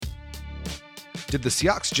Did the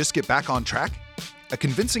Seahawks just get back on track? A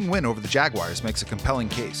convincing win over the Jaguars makes a compelling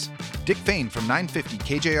case. Dick Fain from 950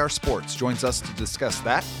 KJR Sports joins us to discuss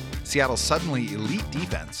that, Seattle's suddenly elite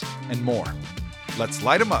defense, and more. Let's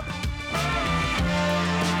light 'em up.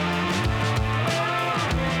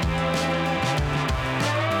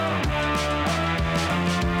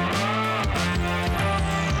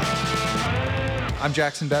 I'm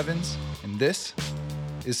Jackson Bevins, and this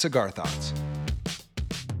is Cigar Thoughts.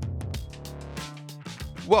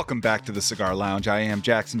 Welcome back to the Cigar Lounge. I am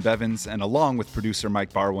Jackson Bevins, and along with producer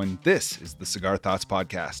Mike Barwin, this is the Cigar Thoughts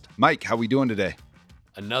podcast. Mike, how we doing today?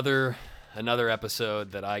 Another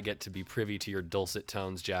episode that I get to be privy to your dulcet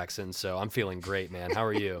tones, Jackson. So I'm feeling great, man. How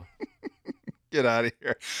are you? Get out of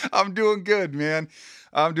here. I'm doing good, man.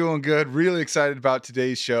 I'm doing good. Really excited about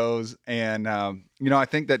today's shows. And, I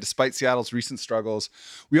think that despite Seattle's recent struggles,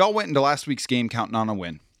 we all went into last week's game counting on a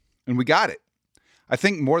win, and we got it. I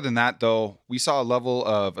think more than that, though, we saw a level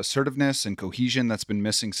of assertiveness and cohesion that's been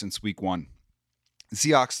missing since week one. The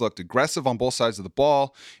Seahawks looked aggressive on both sides of the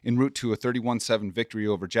ball en route to a 31-7 victory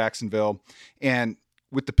over Jacksonville. And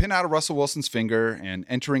with the pin out of Russell Wilson's finger and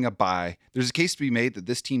entering a bye, there's a case to be made that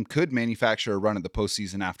this team could manufacture a run at the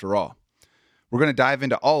postseason after all. We're going to dive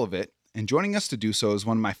into all of it, and joining us to do so is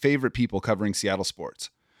one of my favorite people covering Seattle sports.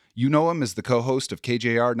 You know him as the co-host of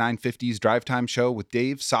KJR 950's Drive Time Show with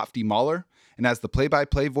Dave Softy Mahler, and as the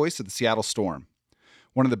play-by-play voice of the Seattle Storm.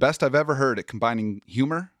 One of the best I've ever heard at combining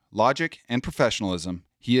humor, logic, and professionalism,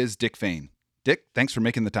 he is Dick Fain. Dick, thanks for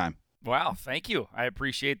making the time. Wow, thank you. I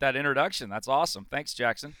appreciate that introduction. That's awesome. Thanks,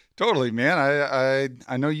 Jackson. Totally, man.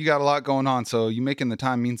 I know you got a lot going on, so you making the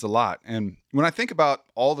time means a lot. And when I think about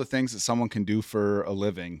all the things that someone can do for a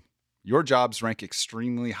living, your jobs rank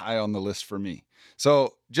extremely high on the list for me.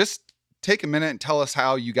 So just take a minute and tell us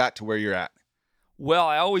how you got to where you're at. Well,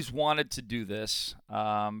 I always wanted to do this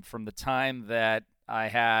from the time that I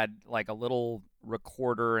had like a little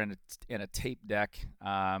recorder and a tape deck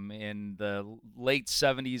in the late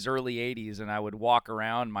 70s, early 80s, and I would walk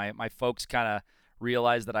around. My folks kind of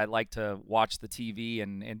realized that I like to watch the TV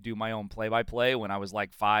and do my own play-by-play when I was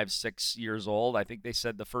like 5, 6 years old. I think they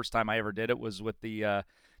said the first time I ever did it was with the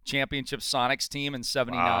championship Sonics team in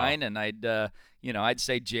 79. Wow. And I'd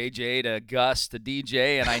say JJ to Gus to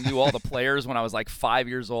DJ, and I knew all the players when I was like 5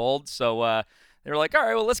 years old. So they were like, all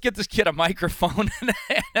right, well, let's get this kid a microphone and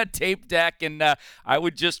a tape deck. And I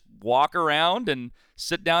would just walk around and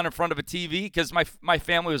sit down in front of a TV because my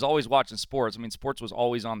family was always watching sports. I mean, sports was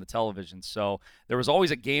always on the television. So there was always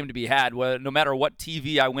a game to be had. No matter what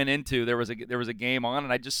TV I went into, there was a game on,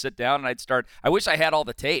 and I'd just sit down and I'd start. I wish I had all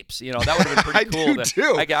the tapes. That would have been pretty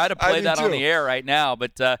cool. I'd have played that on the air right now.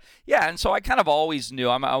 But, and so I kind of always knew.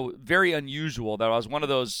 I'm very unusual that I was one of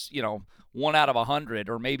those, 1 out of 100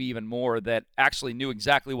 or maybe even more that actually knew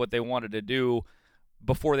exactly what they wanted to do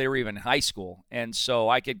before they were even in high school. And so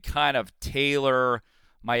I could kind of tailor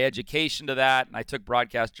my education to that. And I took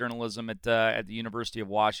broadcast journalism at the University of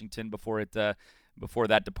Washington before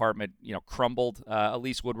that department, crumbled.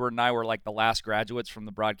 Elise Woodward and I were like the last graduates from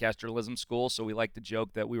the broadcast journalism school. So we like to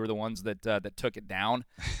joke that we were the ones that took it down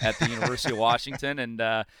at the University of Washington. And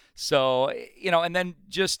and then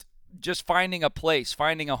just finding a place,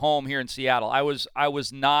 finding a home here in Seattle. I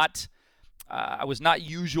was not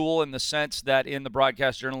usual in the sense that in the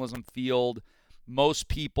broadcast journalism field, most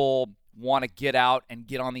people want to get out and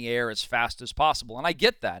get on the air as fast as possible. And I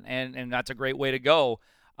get that. And that's a great way to go.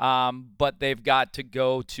 But they've got to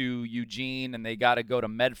go to Eugene, and they got to go to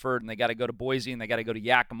Medford, and they got to go to Boise, and they got to go to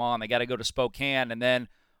Yakima, and they got to go to Spokane. And then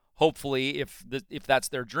hopefully if that's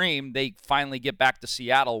their dream, they finally get back to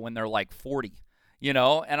Seattle when they're like 40. And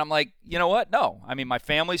I'm like, you know what? No. I mean, my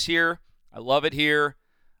family's here. I love it here.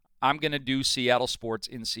 I'm going to do Seattle sports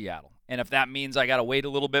in Seattle. And if that means I got to wait a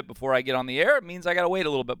little bit before I get on the air, it means I got to wait a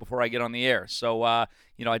little bit before I get on the air. So, I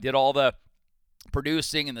did all the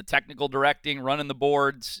producing and the technical directing, running the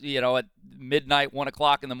boards, at midnight, 1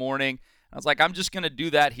 o'clock in the morning. I was like, I'm just going to do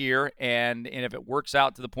that here. And if it works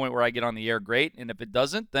out to the point where I get on the air, great. And if it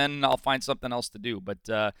doesn't, then I'll find something else to do.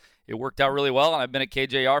 But it worked out really well. And I've been at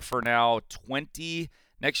KJR for now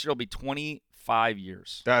next year will be 25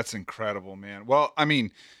 years. That's incredible, man. Well, I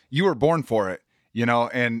mean, you were born for it,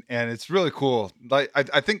 and it's really cool. Like,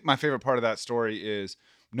 I think my favorite part of that story is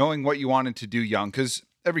knowing what you wanted to do young, because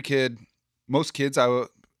most kids,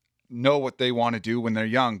 know what they want to do when they're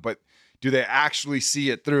young, but do they actually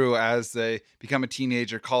see it through as they become a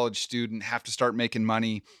teenager, college student, have to start making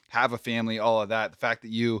money, have a family, all of that? The fact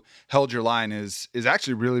that you held your line is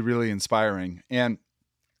actually really, really inspiring. And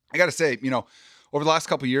I got to say, over the last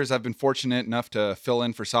couple of years, I've been fortunate enough to fill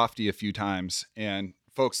in for Softy a few times. And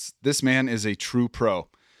folks, this man is a true pro.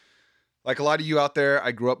 Like a lot of you out there,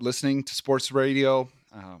 I grew up listening to sports radio,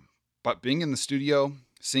 but being in the studio,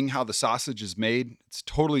 seeing how the sausage is made, it's a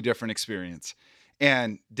totally different experience.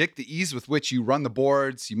 And Dick, the ease with which you run the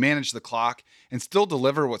boards, you manage the clock, and still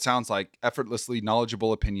deliver what sounds like effortlessly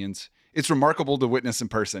knowledgeable opinions, it's remarkable to witness in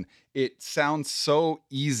person. It sounds so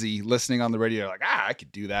easy listening on the radio. You're like, I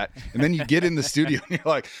could do that. And then you get in the studio and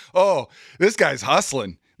you're like, oh, this guy's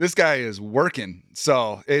hustling. This guy is working.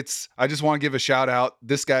 So I just want to give a shout out.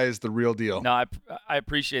 This guy is the real deal. No, I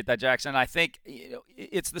appreciate that, Jackson. I think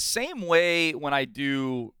it's the same way when I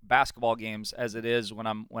do basketball games as it is when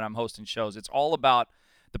I'm hosting shows. It's all about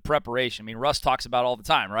the preparation. I mean, Russ talks about it all the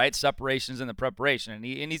time, right? Separations in the preparation, and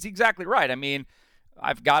he's exactly right. I mean,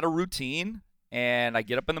 I've got a routine, and I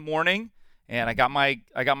get up in the morning, and I got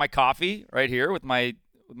my coffee right here with my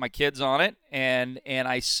kids on it, and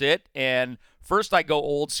I sit, and first I go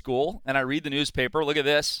old school and I read the newspaper. Look at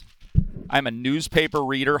this. I'm a newspaper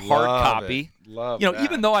reader, hard copy. Love that.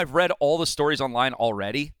 Even though I've read all the stories online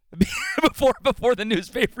already before the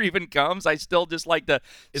newspaper even comes, I still just like to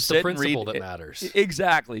it's sit the principle and read. That matters.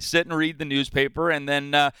 Exactly. Sit and read the newspaper, and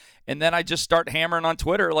then I just start hammering on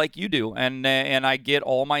Twitter like you do, and I get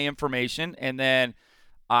all my information, and then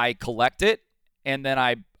I collect it, and then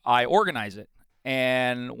I organize it.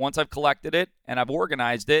 And once I've collected it and I've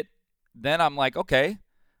organized it, then I'm like, okay,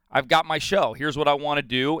 I've got my show. Here's what I want to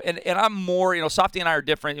do. And I'm more, Softy and I are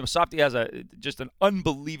different. Softy has just an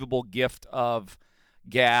unbelievable gift of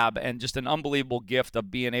gab and just an unbelievable gift of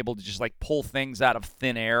being able to just like pull things out of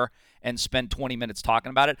thin air and spend 20 minutes talking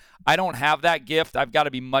about it. I don't have that gift. I've got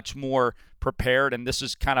to be much more prepared, and this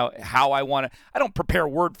is kind of how I want to. I don't prepare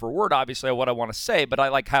word for word, obviously, what I want to say, but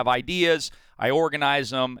I have ideas. I organize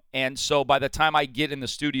them, and so by the time I get in the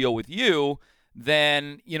studio with you,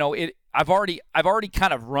 then I've already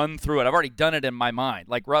kind of run through it. I've already done it in my mind.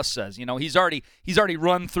 Like Russ says, he's already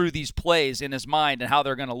run through these plays in his mind and how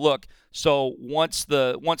they're going to look. So once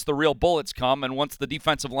the real bullets come and once the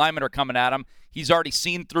defensive linemen are coming at him, he's already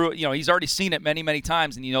seen through it. He's already seen it many, many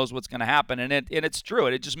times, and he knows what's going to happen. And it's true.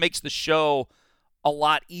 It just makes the show a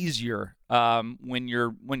lot easier when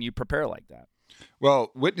you prepare like that.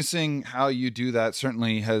 Well, witnessing how you do that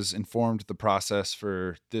certainly has informed the process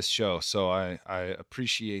for this show. So I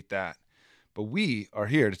appreciate that. But we are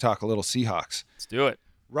here to talk a little Seahawks. Let's do it.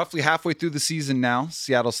 Roughly halfway through the season now.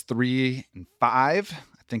 Seattle's 3-5. I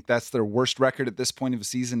think that's their worst record at this point of the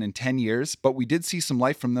season in 10 years. But we did see some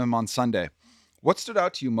life from them on Sunday. What stood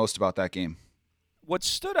out to you most about that game? What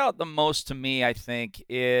stood out the most to me, I think,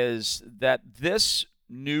 is that this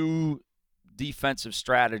new defensive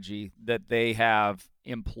strategy that they have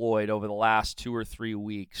employed over the last 2 or 3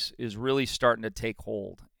 weeks is really starting to take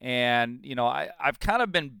hold. And, I've kind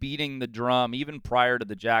of been beating the drum even prior to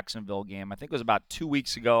the Jacksonville game. I think it was about 2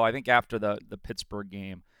 weeks ago, I think after the Pittsburgh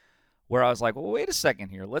game, where I was like, well, wait a second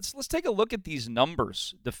here. Let's take a look at these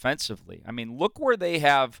numbers defensively. I mean, look where they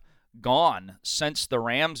have gone since the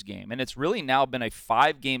Rams game. And it's really now been a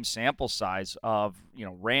 5-game sample size of,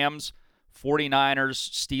 Rams, 49ers,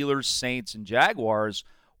 Steelers, Saints, and Jaguars,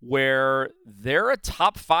 where they're a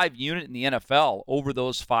top 5 unit in the NFL over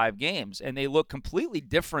those 5 games. And they look completely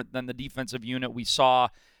different than the defensive unit we saw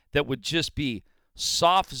that would just be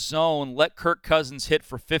soft zone, let Kirk Cousins hit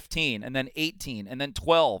for 15, and then 18, and then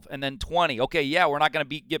 12, and then 20. Okay, yeah, we're not going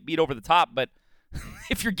to get beat over the top, but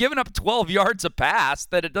if you're giving up 12 yards a pass,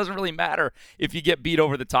 then it doesn't really matter if you get beat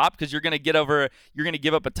over the top because you're going to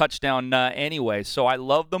give up a touchdown anyway. So I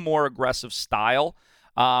love the more aggressive style.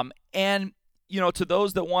 And to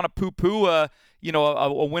those that want to poo-poo a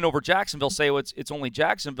win over Jacksonville, say it's only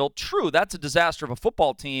Jacksonville. True, that's a disaster of a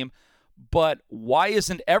football team. But why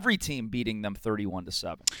isn't every team beating them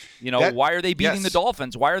 31-7? Why are they beating the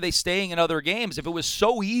Dolphins? Why are they staying in other games? If it was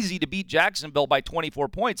so easy to beat Jacksonville by 24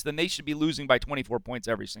 points, then they should be losing by 24 points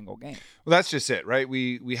every single game. Well, that's just it, right?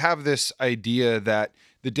 We have this idea that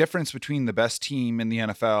the difference between the best team in the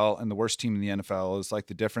NFL and the worst team in the NFL is like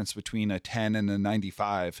the difference between a 10 and a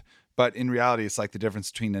 95. But in reality, it's like the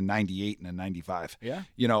difference between a 98 and a 95. Yeah.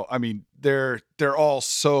 I mean, they're all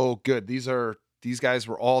so good. These guys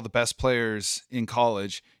were all the best players in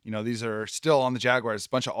college. These are still on the Jaguars, a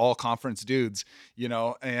bunch of all conference dudes,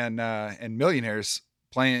 and millionaires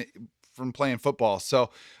playing football. So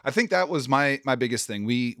I think that was my biggest thing.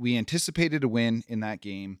 We anticipated a win in that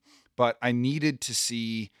game, but I needed to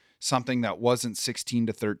see something that wasn't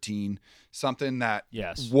 16-13, something that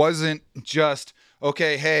wasn't just,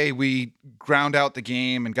 okay, hey, we ground out the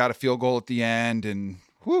game and got a field goal at the end and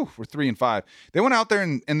we're 3-5. They went out there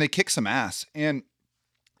and they kicked some ass. And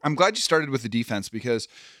I'm glad you started with the defense because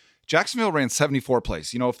Jacksonville ran 74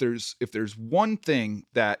 plays. If there's one thing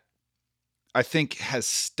that I think has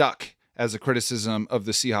stuck as a criticism of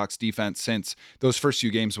the Seahawks defense since those first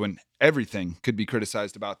few games when everything could be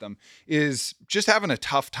criticized about them, is just having a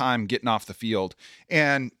tough time getting off the field.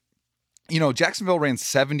 And, Jacksonville ran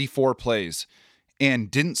 74 plays and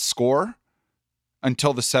didn't score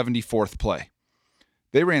until the 74th play.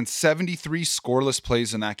 They ran 73 scoreless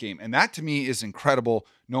plays in that game. And that to me is incredible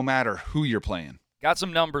no matter who you're playing. Got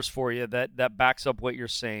some numbers for you that backs up what you're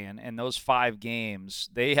saying. And those 5 games,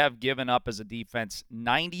 they have given up as a defense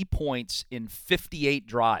 90 points in 58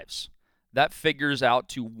 drives. That figures out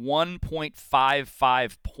to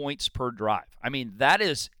 1.55 points per drive. I mean, that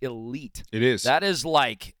is elite. It is. That is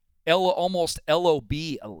like almost LOB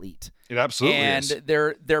elite. It absolutely is. And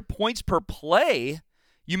their points per play,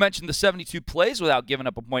 you mentioned the 72 plays without giving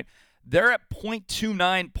up a point. They're at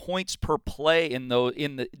 0.29 points per play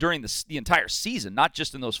during the entire season, not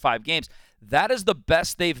just in those 5 games. That is the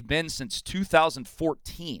best they've been since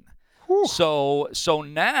 2014. Whew. So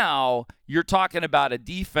now you're talking about a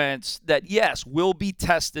defense that, yes, will be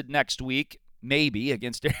tested next week, maybe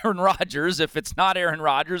against Aaron Rodgers. If it's not Aaron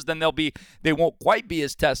Rodgers, then they won't quite be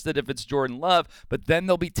as tested if it's Jordan Love, but then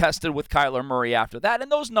they'll be tested with Kyler Murray after that,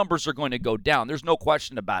 and those numbers are going to go down. There's no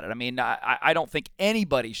question about it. I mean, I don't think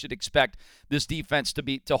anybody should expect this defense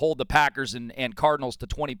to hold the Packers and Cardinals to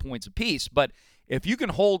 20 points apiece, but if you can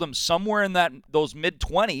hold them somewhere in those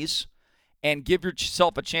mid-20s and give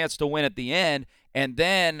yourself a chance to win at the end, and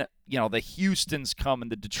then, the Houstons come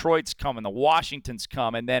and the Detroits come and the Washingtons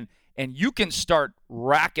come, and you can start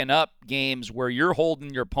racking up games where you're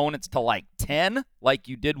holding your opponents to like 10, like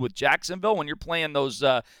you did with Jacksonville when you're playing those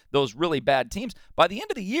really bad teams. By the end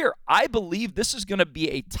of the year, I believe this is going to be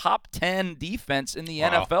a top 10 defense in the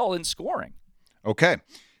NFL in scoring. Okay.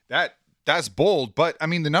 That's bold, but I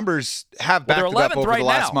mean the numbers have backed it up over the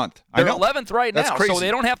last month. They're 11th right now, so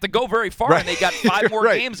they don't have to go very far, and they got 5 more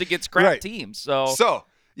games against crap teams. So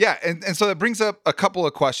yeah, and so that brings up a couple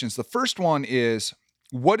of questions. The first one is,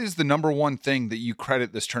 what is the number one thing that you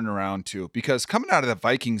credit this turnaround to? Because coming out of the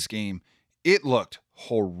Vikings game, it looked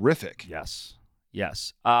horrific. Yes.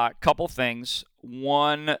 Couple things.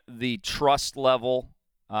 One, the trust level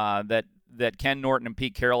that Ken Norton and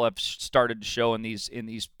Pete Carroll have started to show in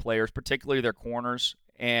these players, particularly their corners,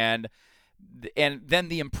 and then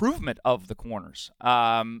the improvement of the corners.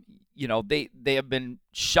 They have been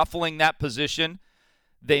shuffling that position.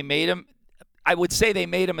 I would say they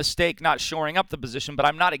made a mistake not shoring up the position, but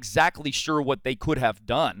I'm not exactly sure what they could have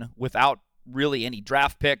done without really any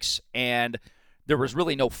draft picks, and there was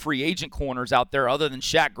really no free agent corners out there other than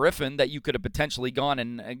Shaq Griffin that you could have potentially gone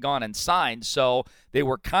and signed. So they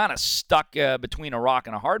were kind of stuck between a rock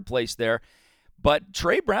and a hard place there. But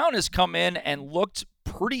Trey Brown has come in and looked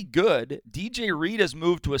pretty good. DJ Reed has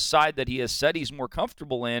moved to a side that he has said he's more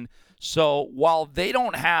comfortable in. So while they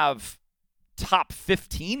don't have top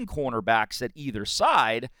 15 cornerbacks at either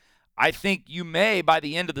side, I think you may, by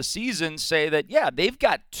the end of the season, say that, yeah, they've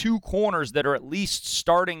got 2 corners that are at least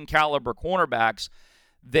starting caliber cornerbacks.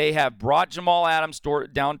 They have brought Jamal Adams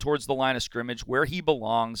down towards the line of scrimmage where he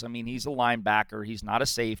belongs. I mean, he's a linebacker. He's not a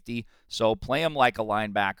safety, so play him like a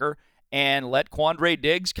linebacker and let Quandre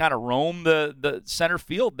Diggs kind of roam the center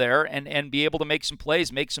field there and be able to make some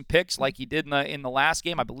plays, make some picks like he did in the last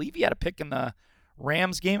game. I believe he had a pick in the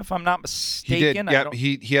Rams game, if I'm not mistaken. He did. Yeah,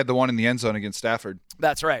 he had the one in the end zone against Stafford.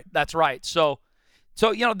 That's right. So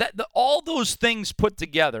all those things put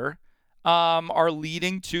together are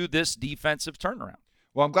leading to this defensive turnaround.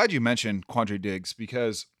 Well, I'm glad you mentioned Quandre Diggs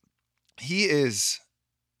because he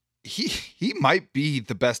might be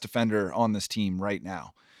the best defender on this team right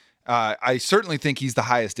now. I certainly think he's the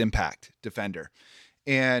highest impact defender.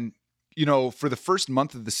 And, for the first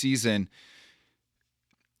month of the season,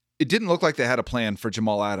 it didn't look like they had a plan for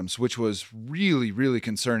Jamal Adams, which was really, really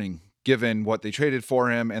concerning given what they traded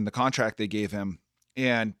for him and the contract they gave him.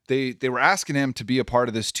 And they were asking him to be a part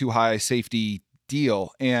of this too high safety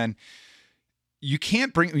deal. And you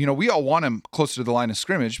can't bring, we all want him closer to the line of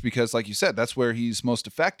scrimmage because, like you said, that's where he's most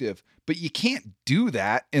effective. But you can't do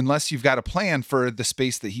that unless you've got a plan for the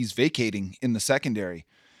space that he's vacating in the secondary.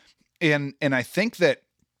 And I think that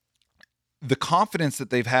the confidence that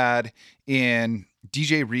they've had in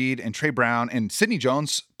DJ Reed and Trey Brown, and Sidney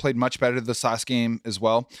Jones played much better this last game as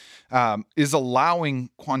well, is allowing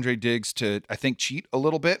Quandre Diggs to, I think, cheat a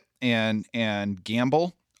little bit and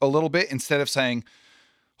gamble a little bit instead of saying,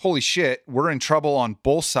 holy shit, we're in trouble on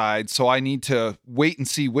both sides, so I need to wait and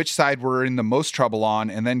see which side we're in the most trouble on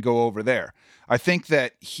and then go over there. I think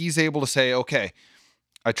that he's able to say, okay,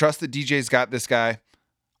 I trust that DJ's got this guy.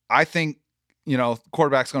 I think,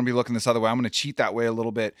 quarterback's going to be looking this other way. I'm going to cheat that way a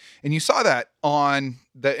little bit. And you saw that on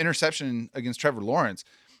the interception against Trevor Lawrence.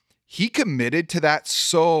 he committed to that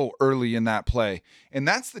so early in that play. And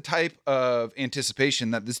that's the type of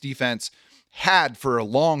anticipation that this defense had for a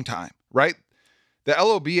long time, right? The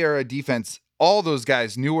LOB era defense, all those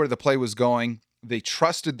guys knew where the play was going. They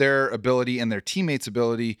trusted their ability and their teammates'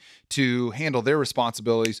 ability to handle their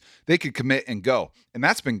responsibilities. They could commit and go. And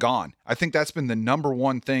that's been gone. I think that's been the number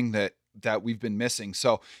one thing that we've been missing.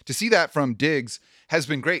 So to see that from Diggs has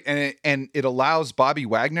been great. And it allows Bobby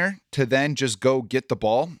Wagner to then just go get the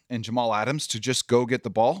ball and Jamal Adams to just go get the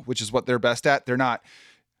ball, which is what they're best at.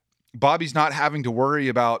 Bobby's not having to worry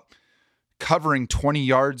about covering 20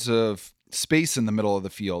 yards of space in the middle of the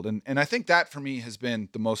field. And I think that for me has been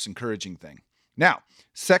the most encouraging thing. Now,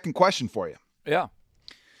 second question for you. Yeah.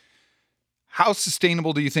 How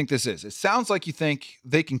sustainable do you think this is? It sounds like you think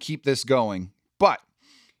they can keep this going, but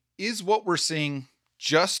is what we're seeing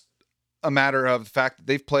just a matter of the fact that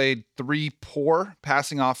they've played 3 poor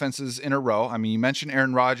passing offenses in a row? I mean, you mentioned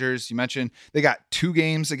Aaron Rodgers. You mentioned they got 2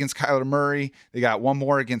 games against Kyler Murray. They got 1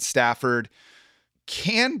 more against Stafford.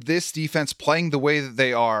 Can this defense, playing the way that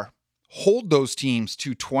they are, hold those teams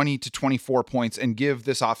to 20 to 24 points and give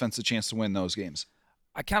this offense a chance to win those games?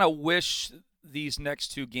 I kind of wish these next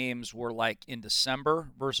 2 games were like in December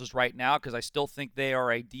versus right now, because I still think they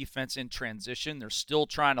are a defense in transition. They're still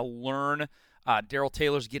trying to learn. Darrell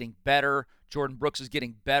Taylor's getting better. Jordan Brooks is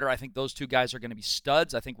getting better. I think those 2 guys are going to be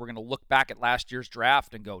studs. I think we're going to look back at last year's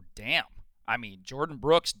draft and go, damn. I mean, Jordan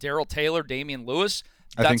Brooks, Darrell Taylor, Damian Lewis,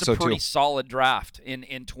 that's a pretty solid draft in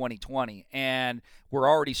 2020. And we're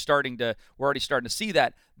already starting to see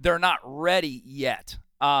that. They're not ready yet.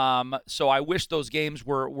 So I wish those games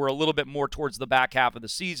were a little bit more towards the back half of the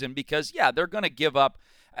season, because they're going to give up.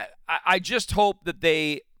 I just hope that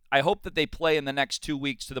they play in the next 2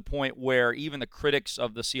 weeks to the point where even the critics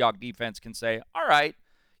of the Seahawks defense can say, all right,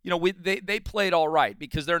 they played all right,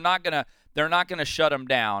 because they're not going to shut them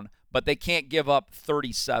down, but they can't give up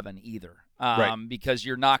 37 either. Right. Because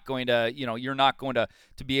you're not going to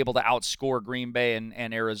be able to outscore Green Bay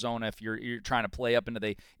and Arizona if you're trying to play up in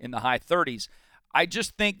the high 30s. I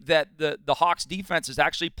just think that the Hawks defense has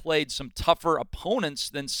actually played some tougher opponents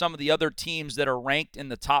than some of the other teams that are ranked in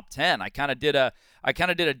the top 10. I kind of did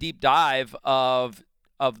a deep dive of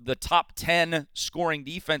the top 10 scoring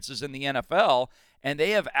defenses in the NFL, and they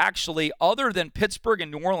have actually, other than Pittsburgh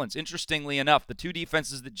and New Orleans, interestingly enough, the 2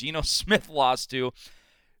 defenses that Geno Smith lost to,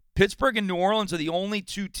 Pittsburgh and New Orleans are the only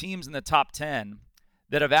 2 teams in the top 10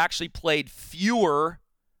 that have actually played fewer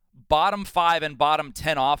bottom 5 and bottom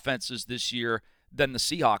 10 offenses this year than the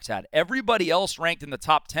Seahawks had. Everybody else ranked in the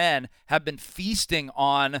top 10 have been feasting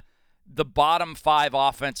on the bottom 5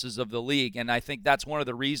 offenses of the league, and I think that's one of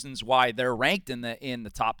the reasons why they're ranked in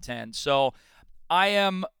the top 10. So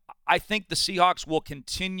I think the Seahawks will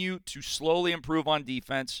continue to slowly improve on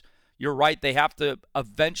defense. You're right. They have to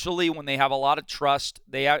eventually, when they have a lot of trust,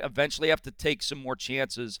 they eventually have to take some more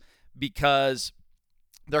chances, because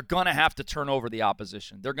they're going to have to turn over the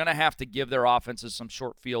opposition. They're going to have to give their offenses some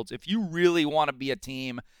short fields. If you really want to be a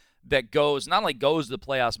team that not only goes to the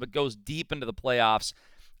playoffs, but goes deep into the playoffs,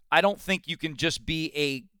 I don't think you can just be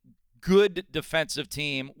a good defensive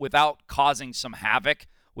team without causing some havoc,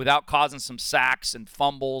 without causing some sacks and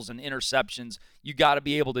fumbles and interceptions. You got to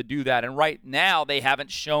be able to do that. And right now, they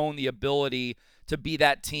haven't shown the ability to be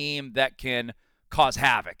that team that can cause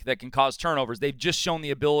havoc, that can cause turnovers. They've just shown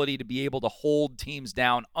the ability to be able to hold teams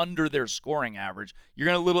down under their scoring average. You're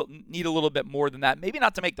going to need a little bit more than that. Maybe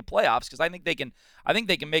not to make the playoffs, because I think they can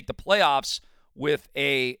make the playoffs with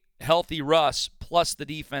a healthy Russ plus the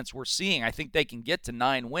defense we're seeing. I think they can get to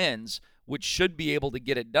 9 wins, which should be able to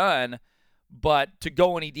get it done. But to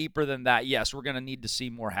go any deeper than that, yes, we're going to need to see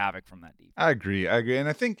more havoc from that defense. I agree. And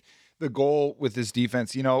I think the goal with this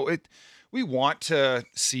defense, we want to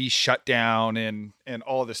see shutdown and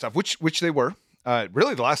all of this stuff, which they were.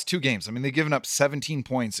 Really, the last 2 games. I mean, they've given up 17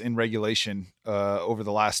 points in regulation over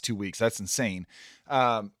the last 2 weeks. That's insane.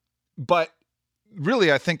 But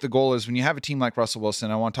really, I think the goal is, when you have a team like Russell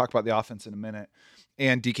Wilson, I want to talk about the offense in a minute,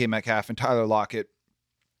 and DK Metcalf and Tyler Lockett,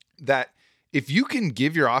 that if you can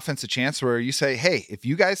give your offense a chance where you say, hey, if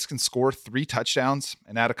you guys can score 3 touchdowns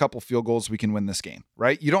and add a couple field goals, we can win this game,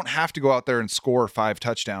 right? You don't have to go out there and score 5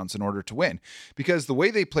 touchdowns in order to win, because the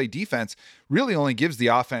way they play defense really only gives the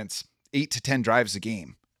offense 8 to 10 drives a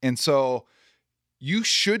game. And so you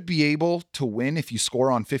should be able to win if you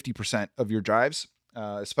score on 50% of your drives,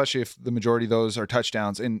 especially if the majority of those are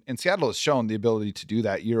touchdowns. And Seattle has shown the ability to do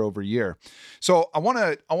that year over year. So I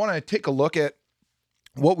want to take a look at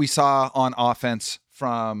what we saw on offense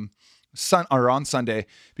on Sunday,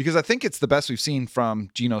 because I think it's the best we've seen from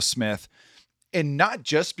Geno Smith, and not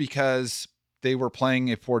just because they were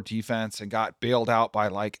playing a poor defense and got bailed out by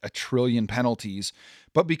like a trillion penalties,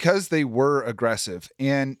 but because they were aggressive.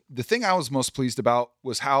 And the thing I was most pleased about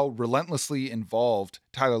was how relentlessly involved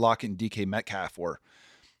Tyler Lockett and DK Metcalf were.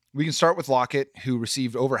 We can start with Lockett, who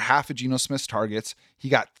received over half of Geno Smith's targets. He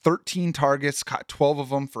got 13 targets, caught 12 of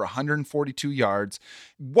them for 142 yards.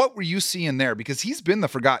 What were you seeing there? Because he's been the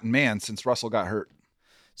forgotten man since Russell got hurt.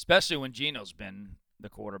 Especially when Geno's been the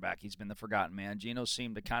quarterback. He's been the forgotten man. Geno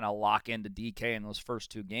seemed to kind of lock into DK in those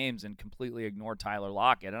first two games and completely ignore Tyler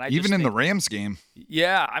Lockett. And even in the Rams game.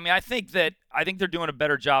 Yeah, I mean, I think they're doing a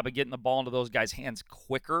better job of getting the ball into those guys' hands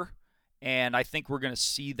quicker, and I think we're going to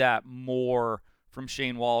see that more from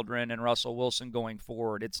Shane Waldron and Russell Wilson going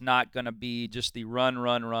forward. It's not going to be just the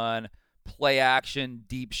run, play action,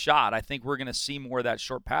 deep shot. I think we're going to see more of that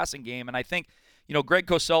short passing game. And I think, Greg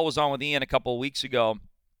Cosell was on with Ian a couple of weeks ago,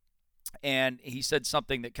 and he said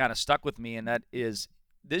something that kind of stuck with me, and that is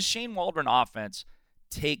this Shane Waldron offense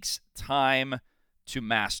takes time to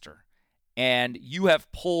master. And you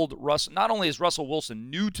have pulled Russell. Not only is Russell Wilson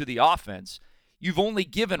new to the offense, you've only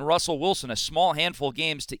given Russell Wilson a small handful of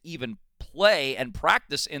games to even play and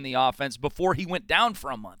practice in the offense before he went down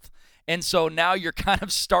for a month. And so now you're kind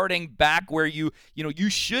of starting back where you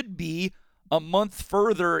should be a month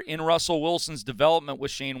further in Russell Wilson's development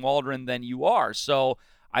with Shane Waldron than you are. So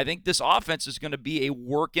I think this offense is going to be a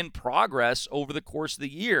work in progress over the course of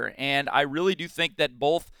the year. And I really do think that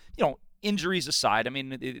both, injuries aside, I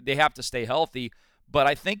mean, they have to stay healthy. But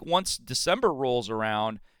I think once December rolls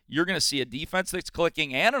around, you're going to see a defense that's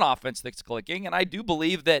clicking and an offense that's clicking. And I do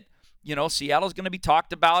believe that, Seattle's going to be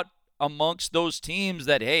talked about amongst those teams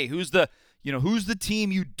that, hey, who's the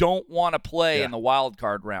team you don't want to play in the wild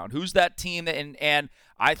card round? Who's that team that, and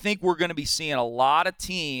I think we're going to be seeing a lot of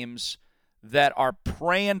teams that are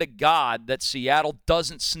praying to God that Seattle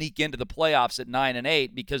doesn't sneak into the playoffs at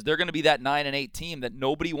 9-8, because they're going to be that 9-8 team that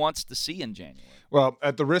nobody wants to see in January. Well,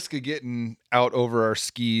 at the risk of getting out over our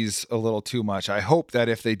skis a little too much, I hope that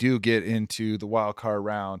if they do get into the wild card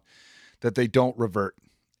round, that they don't revert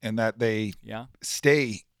and that they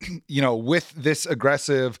stay, with this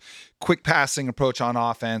aggressive, quick passing approach on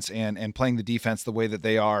offense and playing the defense the way that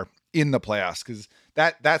they are in the playoffs. Because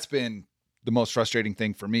that's been the most frustrating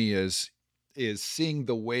thing for me is seeing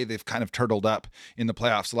the way they've kind of turtled up in the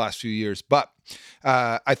playoffs the last few years. But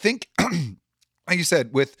I think, like you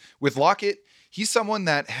said, with Lockett, he's someone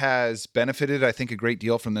that has benefited, I think, a great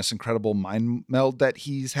deal from this incredible mind meld that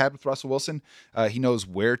he's had with Russell Wilson. He knows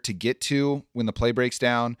where to get to when the play breaks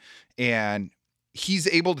down, and he's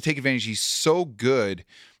able to take advantage. He's so good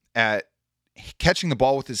at catching the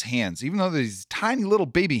ball with his hands, even though these tiny little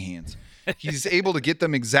baby hands. He's able to get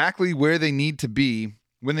them exactly where they need to be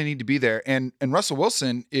when they need to be there. And Russell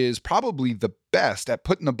Wilson is probably the best at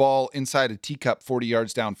putting the ball inside a teacup 40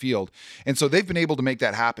 yards downfield. And so they've been able to make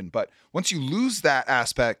that happen. But once you lose that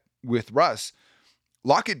aspect with Russ,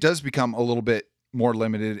 Lockett does become a little bit more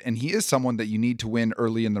limited, and he is someone that you need to win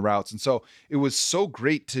early in the routes. And so it was so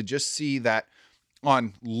great to just see that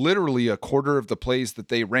on literally a quarter of the plays that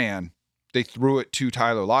they ran, they threw it to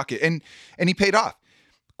Tyler Lockett, and he paid off.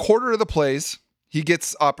 Quarter of the plays, he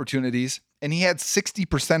gets opportunities, and he had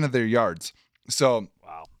 60% of their yards. So,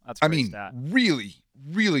 wow, that's a great stat. Really,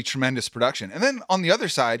 really tremendous production. And then on the other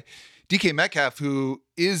side, DK Metcalf, who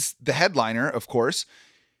is the headliner, of course,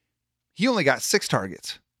 he only got 6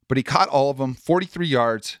 targets, but he caught all of them, 43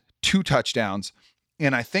 yards, 2 touchdowns.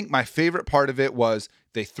 And I think my favorite part of it was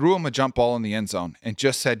they threw him a jump ball in the end zone and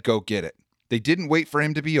just said, go get it. They didn't wait for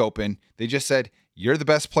him to be open. They just said, you're the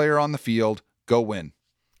best player on the field. Go win.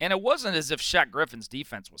 And it wasn't as if Shaq Griffin's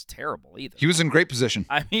defense was terrible either. He was in great position.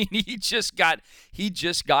 I mean, he just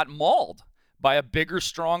got mauled by a bigger,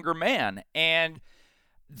 stronger man. And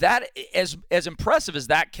that, as impressive as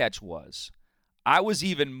that catch was, I was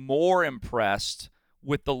even more impressed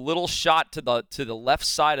with the little shot to the left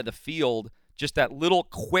side of the field, just that little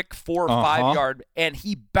quick 4 or 5 yard, and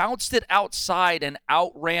he bounced it outside and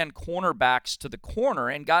outran cornerbacks to the corner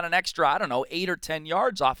and got an extra, 8 or 10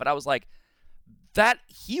 yards off it. I was like, that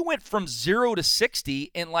he went from 0 to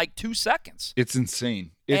 60 in like 2 seconds. It's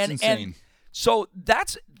insane. It's insane. And so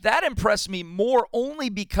that impressed me more only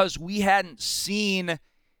because we hadn't seen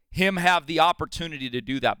him have the opportunity to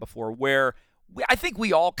do that before, where I think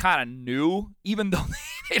we all kind of knew, even though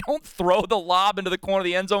they don't throw the lob into the corner of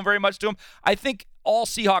the end zone very much to him. I think all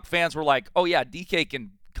Seahawk fans were like, oh yeah, DK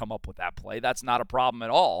can come up with that play. That's not a problem at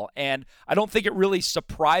all. And I don't think it really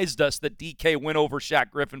surprised us that DK went over Shaq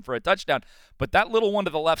Griffin for a touchdown. But that little one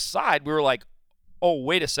to the left side, we were like, oh,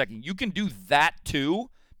 wait a second. You can do that too?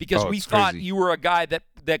 Because we thought you were a guy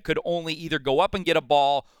that could only either go up and get a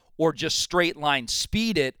ball or just straight line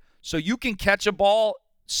speed it So you can catch a ball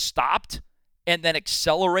stopped and then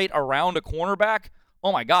accelerate around a cornerback.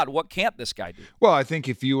 Oh my God, what can't this guy do? Well, I think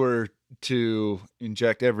if you were to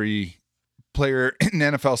inject every player in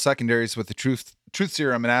NFL secondaries with the truth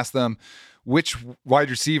serum and ask them which wide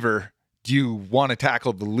receiver do you want to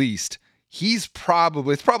tackle the least, it's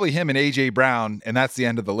probably him and AJ Brown, and that's the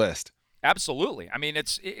end of the list. Absolutely. I mean,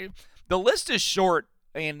 the list is short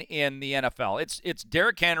in the NFL. It's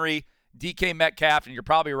Derrick Henry, DK Metcalf, and you're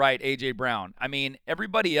probably right, AJ Brown. I mean,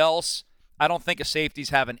 everybody else, I don't think a safety's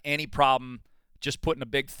having any problem just putting a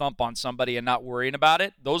big thump on somebody and not worrying about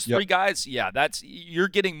it. Those three guys, you're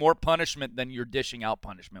getting more punishment than you're dishing out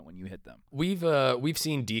punishment when you hit them. We've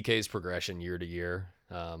seen DK's progression year to year.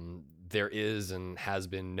 There is and has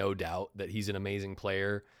been no doubt that he's an amazing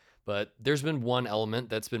player, but there's been one element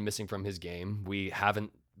that's been missing from his game. We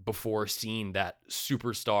haven't before seen that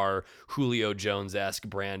superstar Julio Jones-esque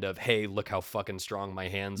brand of, hey, look how fucking strong my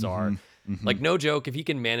hands are. Mm-hmm. Like, no joke, if he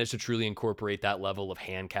can manage to truly incorporate that level of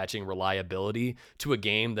hand-catching reliability to a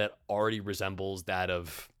game that already resembles that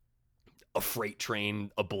of a freight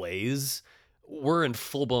train ablaze, we're in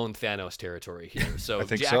full-blown Thanos territory here. So,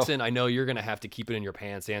 Jackson, so. I know you're going to have to keep it in your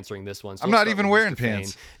pants answering this one. So I'm not even wearing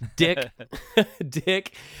pants.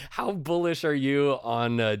 Dick, how bullish are you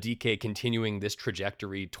on DK continuing this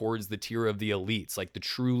trajectory towards the tier of the elites, like the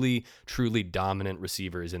truly, truly dominant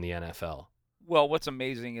receivers in the NFL? Well, what's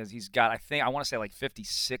amazing is he's got, I want to say like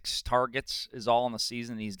 56 targets is all in the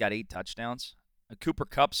season, and he's got 8 touchdowns. Cooper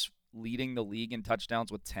Kupp's leading the league in touchdowns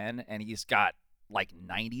with 10, and he's got like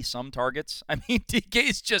 90-some targets. I mean,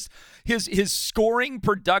 DK's just, his scoring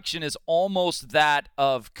production is almost that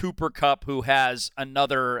of Cooper Kupp, who has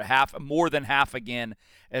more than half again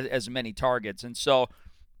as many targets. And so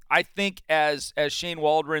I think as Shane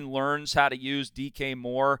Waldron learns how to use DK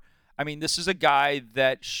more, I mean, this is a guy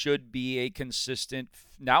that should be a consistent,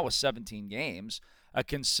 now with 17 games, a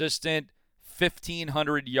consistent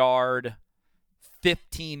 1,500-yard,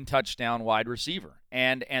 15-touchdown wide receiver.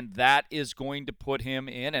 And that is going to put him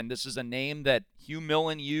in, and this is a name that Hugh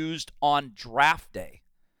Millen used on draft day.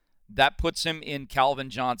 That puts him in Calvin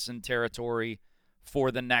Johnson territory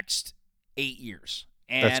for the next 8 years.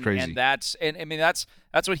 And, that's crazy. And I mean, that's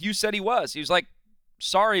what Hugh said he was. He was like,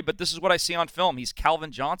 sorry, but this is what I see on film. He's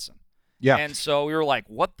Calvin Johnson. Yeah. And so we were like,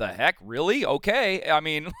 what the heck? Really? Okay. I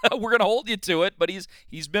mean, we're going to hold you to it, but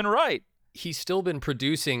he's been right. He's still been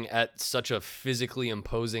producing at such a physically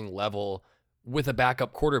imposing level with a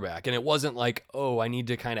backup quarterback. And it wasn't like, oh, I need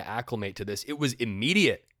to kind of acclimate to this. It was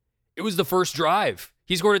immediate. It was the first drive.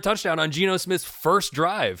 He scored a touchdown on Geno Smith's first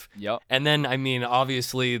drive. Yep. And then, I mean,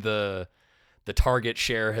 obviously the target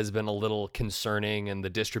share has been a little concerning and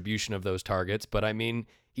the distribution of those targets. But, I mean,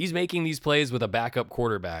 he's making these plays with a backup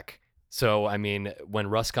quarterback. So, I mean, when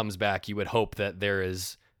Russ comes back, you would hope that there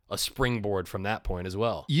is a springboard from that point as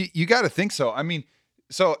well. You got to think so. I mean,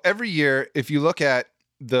 so every year, if you look at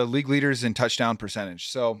the league leaders in touchdown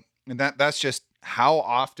percentage, and that's just how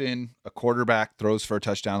often a quarterback throws for a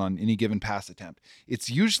touchdown on any given pass attempt. It's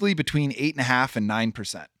usually between 8.5% and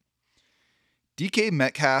 9%. DK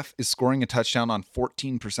Metcalf is scoring a touchdown on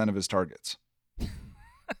 14% of his targets.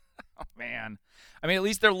 Oh, man. I mean, at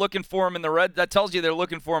least they're looking for him in the red. That tells you they're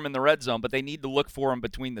looking for him in the red zone, but they need to look for him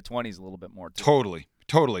between the 20s a little bit more, too.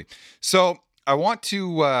 Totally. So I want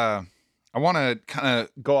to kind of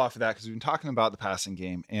go off of that because we've been talking about the passing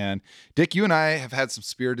game. And Dick, you and I have had some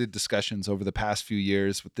spirited discussions over the past few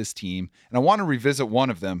years with this team. And I want to revisit one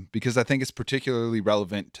of them because I think it's particularly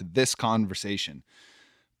relevant to this conversation.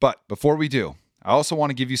 But before we do, I also want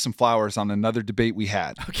to give you some flowers on another debate we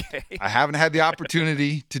had. Okay. I haven't had the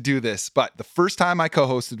opportunity to do this, but the first time I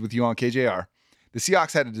co-hosted with you on KJR, the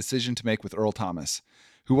Seahawks had a decision to make with Earl Thomas,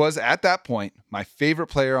 who was, at that point, my favorite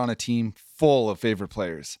player on a team full of favorite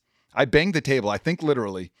players. I banged the table, I think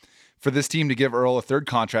literally, for this team to give Earl a third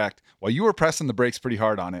contract while you were pressing the brakes pretty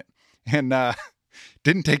hard on it. And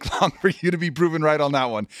didn't take long for you to be proven right on that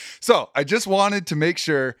one. So I just wanted to make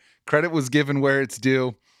sure credit was given where it's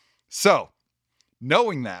due. So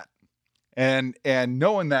knowing that, and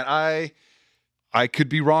knowing that I could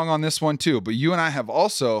be wrong on this one too, but you and I have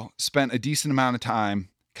also spent a decent amount of time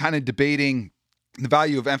kind of debating the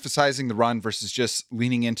value of emphasizing the run versus just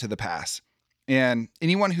leaning into the pass. And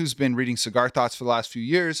anyone who's been reading Cigar Thoughts for the last few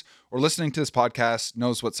years or listening to this podcast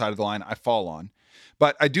knows what side of the line I fall on.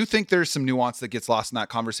 But I do think there's some nuance that gets lost in that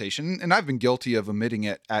conversation, and I've been guilty of omitting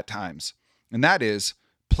it at times. And that is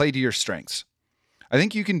play to your strengths. I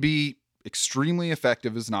think you can be extremely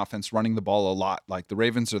effective as an offense running the ball a lot, like the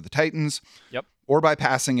Ravens or the Titans, yep, or by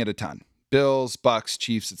passing it a ton. Bills, Bucks,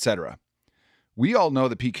 Chiefs, etc. We all know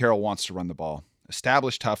that Pete Carroll wants to run the ball,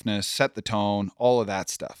 establish toughness, set the tone, all of that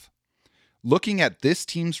stuff. looking at this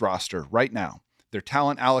team's roster right now, their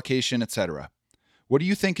talent allocation, etc., what do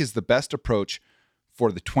you think is the best approach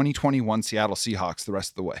for the 2021 Seattle Seahawks the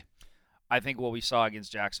rest of the way? I think what we saw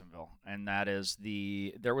against Jacksonville, and that is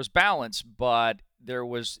there was balance, but there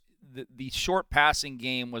was the short passing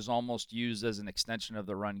game was almost used as an extension of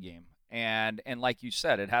the run game. And like you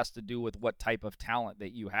said, it has to do with what type of talent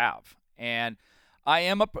that you have. And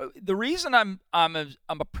the reason I'm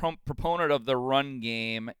a proponent of the run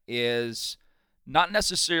game is not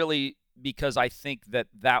necessarily because I think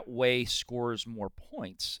that way scores more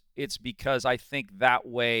points. It's because I think that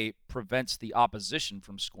way prevents the opposition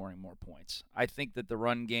from scoring more points. I think that the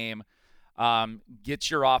run game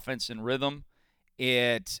gets your offense in rhythm.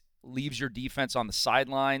 It leaves your defense on the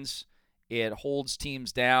sidelines. It holds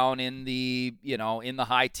teams down in the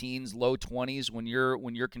high teens, low 20s when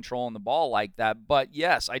you're controlling the ball like that. But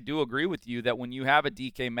yes, I do agree with you that when you have a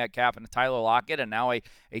DK Metcalf and a Tyler Lockett and now a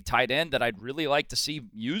tight end that I'd really like to see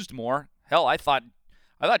used more. Hell, I thought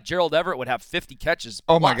Gerald Everett would have 50 catches.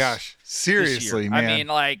 Oh my gosh. Seriously, man. I mean,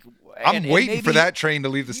 like, I'm waiting for that train to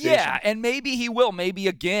leave the station. Yeah, and maybe he will. Maybe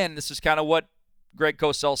again, this is kind of what Greg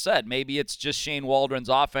Cosell said. Maybe it's just Shane Waldron's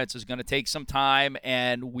offense is going to take some time,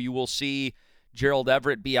 and we will see Gerald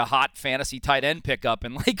Everett be a hot fantasy tight end pickup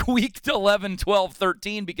in like week 11, 12,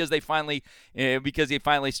 13 because he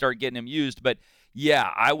finally start getting him used. But yeah,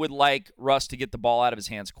 I would like Russ to get the ball out of his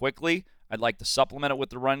hands quickly. I'd like to supplement it with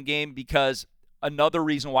the run game because another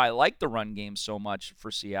reason why I like the run game so much for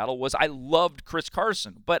Seattle was I loved Chris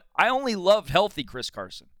Carson, but I only love healthy Chris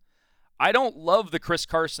Carson. I don't love the Chris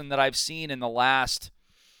Carson that I've seen in the last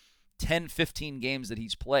 10, 15 games that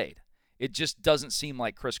he's played. It just doesn't seem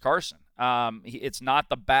like Chris Carson. It's not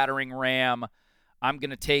the battering ram. I'm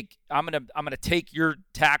gonna take your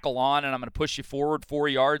tackle on and I'm gonna push you forward 4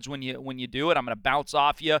 yards when you do it. I'm gonna bounce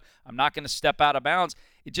off you. I'm not gonna step out of bounds.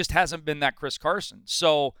 It just hasn't been that Chris Carson.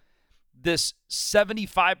 So this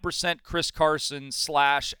 75% Chris Carson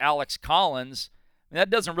 / Alex Collins,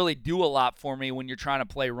 that doesn't really do a lot for me when you're trying to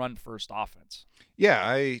play run-first offense. Yeah,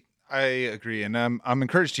 I agree, and I'm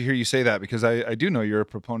encouraged to hear you say that because I do know you're a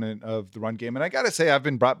proponent of the run game, and I got to say I've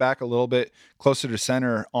been brought back a little bit closer to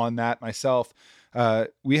center on that myself.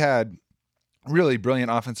 We had really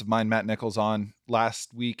brilliant offensive mind Matt Nichols on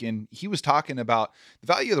last week, and he was talking about the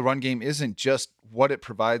value of the run game isn't just what it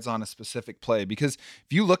provides on a specific play, because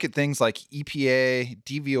if you look at things like EPA,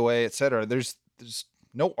 DVOA, etc., there's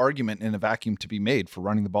no argument in a vacuum to be made for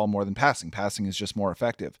running the ball more than passing. Passing is just more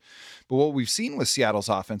effective. But what we've seen with Seattle's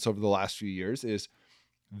offense over the last few years is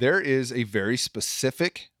there is a very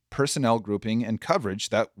specific personnel grouping and coverage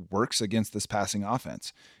that works against this passing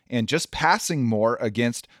offense. And just passing more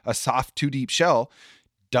against a soft two deep shell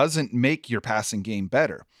doesn't make your passing game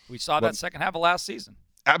better. We saw that second half of last season.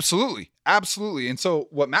 Absolutely. Absolutely. And so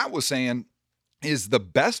what Matt was saying is the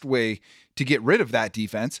best way to get rid of that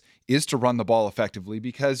defense is to run the ball effectively,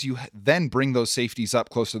 because you then bring those safeties up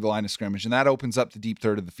closer to the line of scrimmage, and that opens up the deep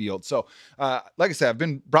third of the field. So, like I said, I've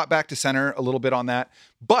been brought back to center a little bit on that,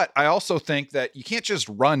 but I also think that you can't just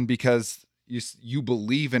run because you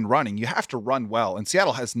believe in running. You have to run well, and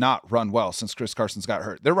Seattle has not run well since Chris Carson's got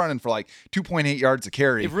hurt. They're running for like 2.8 yards a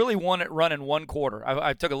carry. They've really run in one quarter.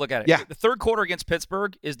 I took a look at it. Yeah. The third quarter against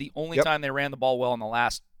Pittsburgh is the only time they ran the ball well in the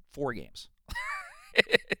last 4 games.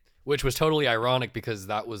 Which was totally ironic because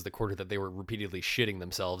that was the quarter that they were repeatedly shitting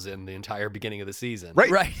themselves in the entire beginning of the season.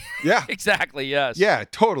 Right. Yeah. Exactly, yes. Yeah,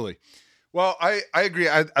 totally. Well, I agree.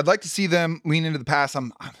 I'd like to see them lean into the pass.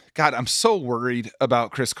 I'm so worried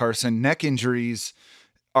about Chris Carson. Neck injuries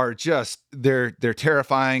are just, they're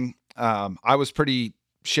terrifying. I was pretty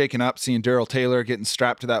shaken up seeing Darrell Taylor getting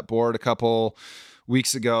strapped to that board a couple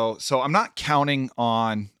weeks ago. So I'm not counting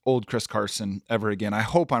on old Chris Carson ever again. I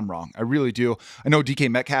hope I'm wrong. I really do. I know DK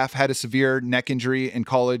Metcalf had a severe neck injury in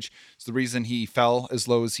college. It's the reason he fell as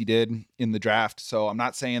low as he did in the draft. So I'm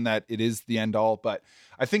not saying that it is the end all, but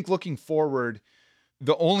I think looking forward,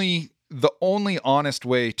 the only honest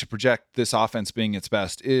way to project this offense being its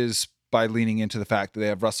best is by leaning into the fact that they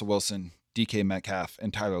have Russell Wilson, DK Metcalf,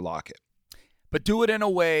 and Tyler Lockett. But do it in a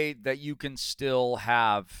way that you can still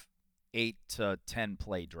have 8 to 10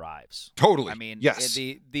 play drives. Totally. I mean, yes.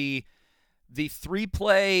 The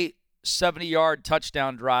 3-play 70-yard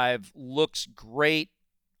touchdown drive looks great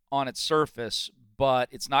on its surface, but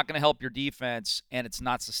it's not going to help your defense, and it's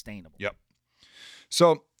not sustainable. Yep.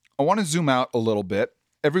 So I want to zoom out a little bit.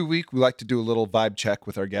 Every week we like to do a little vibe check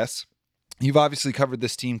with our guests. You've obviously covered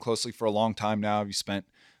this team closely for a long time now. You spent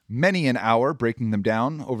many an hour breaking them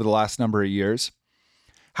down over the last number of years.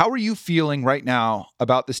 How are you feeling right now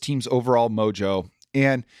about this team's overall mojo?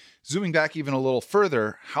 And zooming back even a little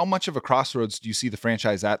further, how much of a crossroads do you see the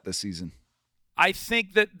franchise at this season? I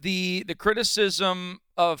think that the criticism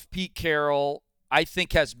of Pete Carroll, I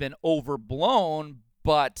think, has been overblown,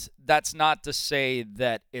 but that's not to say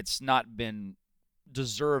that it's not been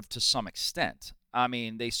deserved to some extent. I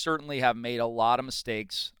mean, they certainly have made a lot of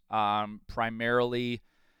mistakes, primarily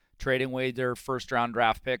trading away their first-round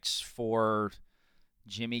draft picks for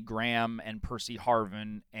Jimmy Graham and Percy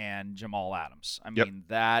Harvin and Jamal Adams. I mean,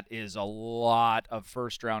 that is a lot of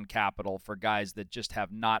first-round capital for guys that just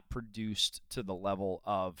have not produced to the level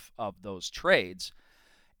of those trades.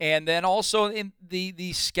 And then also in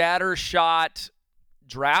the scatter shot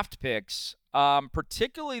draft picks,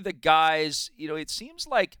 particularly the guys, it seems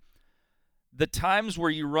like the times where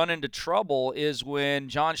you run into trouble is when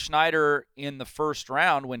John Schneider in the first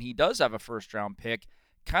round, when he does have a first-round pick,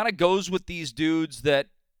 kind of goes with these dudes that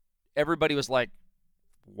everybody was like,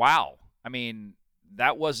 wow. I mean,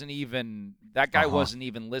 that guy wasn't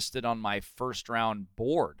even listed on my first-round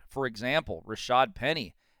board. For example, Rashad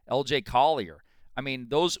Penny, LJ Collier. I mean,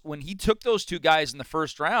 when he took those two guys in the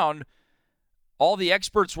first round, all the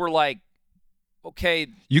experts were like, okay,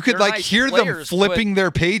 you could nice hear players, them flipping their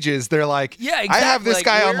pages. They're like, yeah, exactly. I have this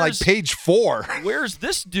guy on page 4. Where's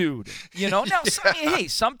this dude? Now, hey,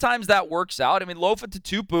 sometimes that works out. I mean, Lofa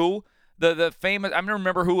Tatupu, the famous, I don't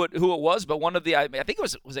remember who it was, but one of the, I think it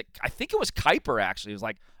was Kuiper actually. It was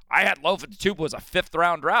like, I had Lofa Tatupu as a 5th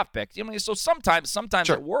round draft pick. So sometimes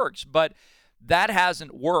sure. It works, but that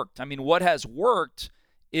hasn't worked. I mean, what has worked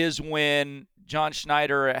is when John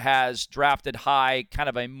Schneider has drafted high, kind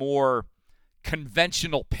of a more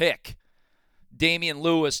conventional pick. Damian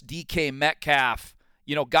Lewis, DK Metcalf,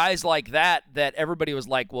 guys like that everybody was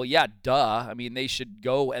like, well, yeah, duh. I mean, they should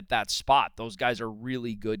go at that spot. Those guys are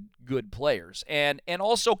really good players. And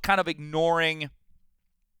also kind of ignoring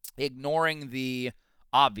the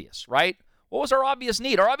obvious, right? What was our obvious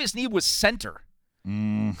need? Our obvious need was center.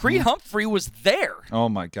 Mm-hmm. Creed Humphrey was there. Oh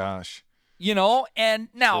my gosh. And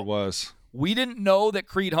now it was. We didn't know that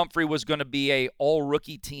Creed Humphrey was going to be a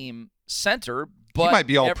all-rookie team center, but he might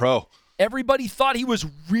be all-pro. Everybody thought he was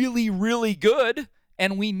really, really good,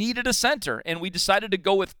 and we needed a center, and we decided to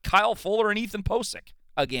go with Kyle Fuller and Ethan Posick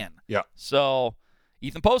again. Yeah. So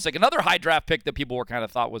Ethan Posick, another high draft pick that people were kind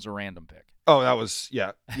of thought was a random pick. Oh, that was,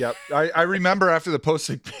 yeah. I remember after the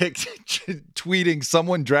Posick pick tweeting,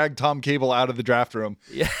 someone dragged Tom Cable out of the draft room.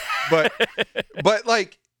 Yeah. But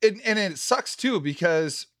it sucks too,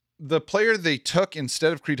 because the player they took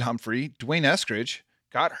instead of Creed Humphrey, Dwayne Eskridge,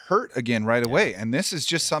 got hurt again right away. And this is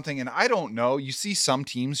just something, and I don't know, you see some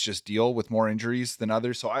teams just deal with more injuries than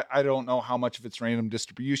others. So I don't know how much of it's random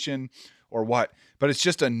distribution or what, but it's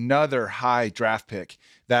just another high draft pick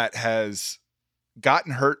that has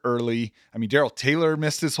gotten hurt early. I mean, Darrell Taylor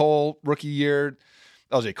missed his whole rookie year.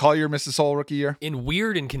 LJ Collier missed his whole rookie year. In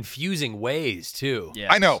weird and confusing ways, too.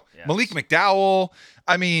 Yes. I know. Yes. Malik McDowell.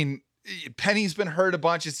 I mean, Penny's been hurt a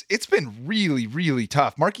bunch. It's been really, really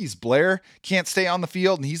tough. Marquise Blair can't stay on the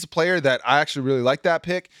field, and he's a player that I actually really like that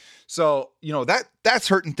pick. So, that's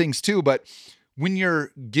hurting things too. But when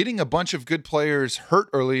you're getting a bunch of good players hurt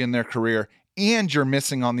early in their career and you're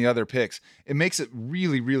missing on the other picks, it makes it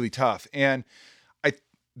really, really tough. And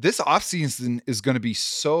this offseason is going to be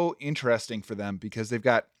so interesting for them because they've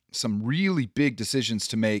got some really big decisions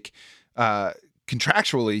to make.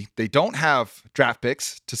 Contractually, they don't have draft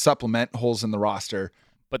picks to supplement holes in the roster,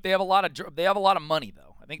 but they have a lot of money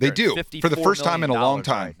though. I think they do for the first time in a long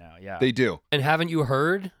time. Right now. Yeah, they do. And haven't you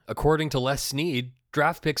heard? According to Les Snead,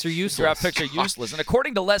 draft picks are useless. Draft picks are useless. And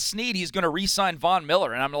according to Les Snead, he's going to re-sign Von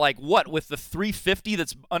Miller. And I'm like, what? With the $350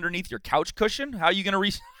 that's underneath your couch cushion? How are you going to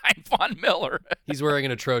re-sign Von Miller? He's wearing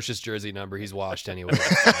an atrocious jersey number. He's washed anyway.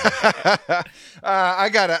 I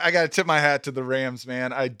gotta tip my hat to the Rams,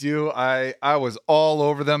 man. I do. I was all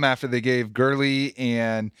over them after they gave Gurley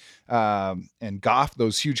and Goff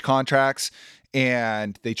those huge contracts.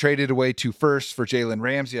 And they traded away 2 firsts for Jalen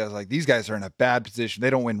Ramsey. I was like, these guys are in a bad position. They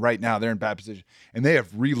don't win right now. They're in bad position. And they have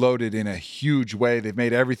reloaded in a huge way. They've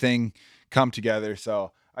made everything come together.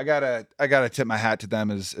 So I gotta tip my hat to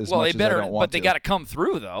them as much as I don't want to. But they got to come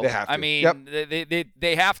through, though. They have to. I mean, yep.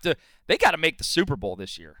 they have to. They got to make the Super Bowl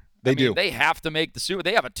this year. They do. They have to make the Super.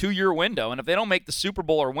 They have a 2-year window, and if they don't make the Super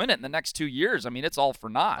Bowl or win it in the next 2 years, I mean, it's all for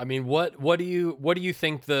naught. I mean, what do you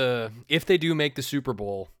think if they do make the Super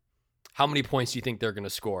Bowl? How many points do you think they're going to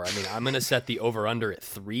score? I mean, I'm going to set the over-under at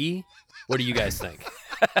 3. What do you guys think?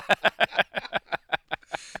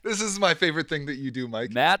 This is my favorite thing that you do,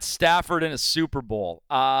 Mike. Matt Stafford in a Super Bowl.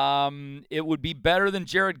 It would be better than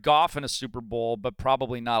Jared Goff in a Super Bowl, but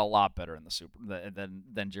probably not a lot better in the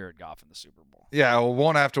than Jared Goff in the Super Bowl. Yeah, we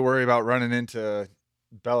won't have to worry about running into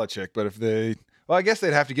Belichick, but I guess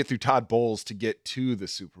they'd have to get through Todd Bowles to get to the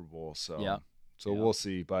Super Bowl. So yeah. So we'll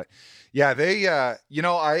see. But yeah, they,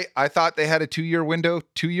 I thought they had a 2-year window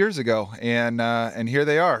 2 years ago, and here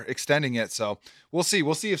they are extending it. So we'll see.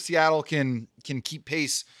 We'll see if Seattle can keep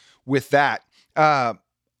pace with that.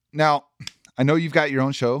 Now, I know you've got your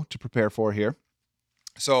own show to prepare for here.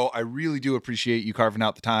 So I really do appreciate you carving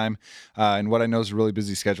out the time and what I know is a really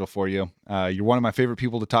busy schedule for you. You're one of my favorite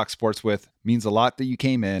people to talk sports with. Means a lot that you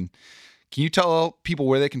came in. Can you tell people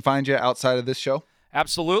where they can find you outside of this show?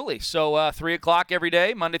 Absolutely. So 3 o'clock every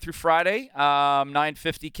day, Monday through Friday,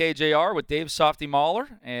 950 KJR with Dave Softy Mahler.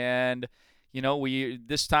 And, we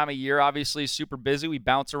this time of year, obviously, super busy. We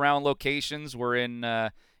bounce around locations. We're in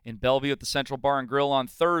Bellevue at the Central Bar and Grill on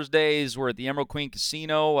Thursdays. We're at the Emerald Queen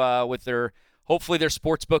Casino with hopefully their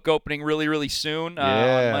sports book opening really, really soon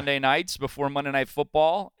on Monday nights before Monday Night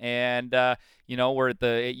Football. And, we're at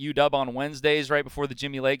UW on Wednesdays right before the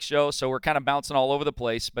Jimmy Lake Show. So we're kind of bouncing all over the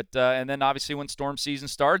place. But and then obviously when storm season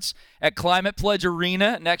starts at Climate Pledge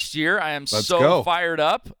Arena next year, I am fired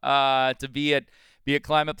up to be at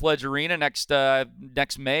Climate Pledge Arena next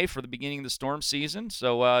May for the beginning of the storm season.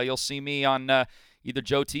 So you'll see me on either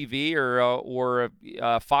Joe TV or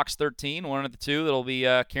Fox 13, one of the two that'll be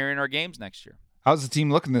carrying our games next year. How's the team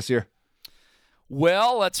looking this year?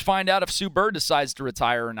 Well, let's find out if Sue Bird decides to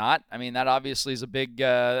retire or not. I mean, that obviously is a big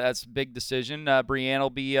decision. Breanne will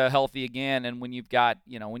be healthy again, and when you've got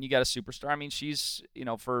a superstar, I mean, she's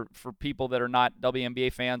for people that are not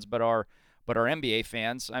WNBA fans but are NBA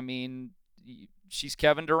fans. I mean, she's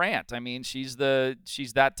Kevin Durant. I mean, she's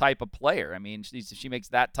that type of player. I mean, she makes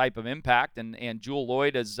that type of impact, and Jewell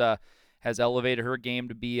Loyd has elevated her game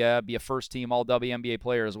to be a first-team All-WNBA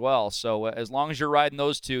player as well. So as long as you're riding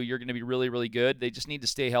those two, you're going to be really, really good. They just need to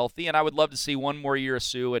stay healthy, and I would love to see one more year of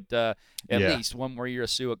Sue at least one more year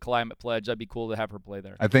of Sue at Climate Pledge. That'd be cool to have her play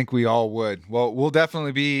there. I think we all would. Well, we'll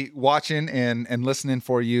definitely be watching and listening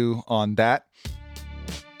for you on that.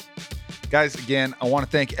 Guys, again, I want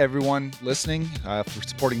to thank everyone listening for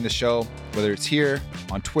supporting the show, whether it's here,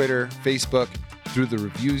 on Twitter, Facebook, through the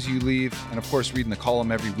reviews you leave, and of course, reading the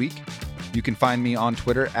column every week. You can find me on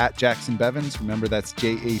Twitter at Jackson Bevins. Remember, that's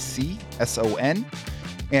JACSON.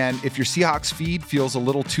 And if your Seahawks feed feels a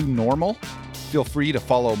little too normal, feel free to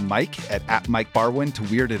follow Mike at Mike Barwin to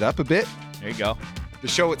weird it up a bit. There you go. The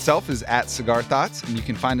show itself is at Cigar Thoughts, and you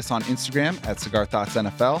can find us on Instagram at Cigar Thoughts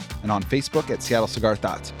NFL and on Facebook at Seattle Cigar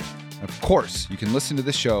Thoughts. And of course, you can listen to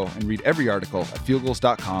the show and read every article at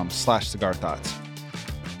fieldgoals.com/Cigar Thoughts.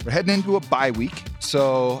 We're heading into a bye week,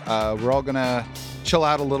 so we're all going to chill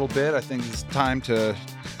out a little bit. I think it's time to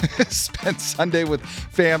spend Sunday with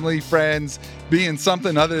family, friends, being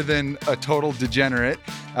something other than a total degenerate,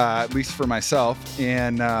 at least for myself.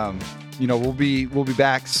 And, we'll be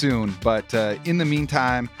back soon. But in the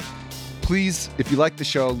meantime, please, if you like the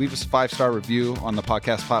show, leave us a 5-star review on the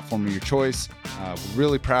podcast platform of your choice. We're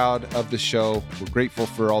really proud of the show. We're grateful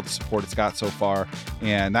for all the support it's got so far.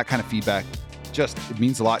 And that kind of feedback it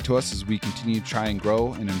means a lot to us as we continue to try and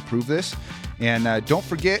grow and improve this. And don't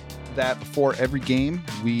forget that before every game,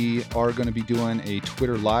 we are going to be doing a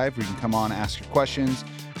Twitter Live where you can come on, ask your questions,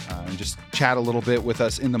 and just chat a little bit with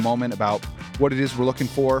us in the moment about what it is we're looking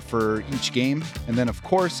for each game. And then, of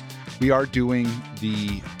course, we are doing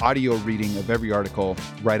the audio reading of every article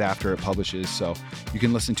right after it publishes. So you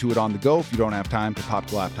can listen to it on the go if you don't have time to pop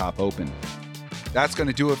the laptop open. That's going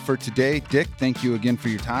to do it for today. Dick, thank you again for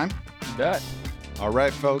your time. You bet. All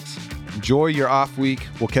right, folks. Enjoy your off week.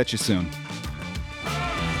 We'll catch you soon.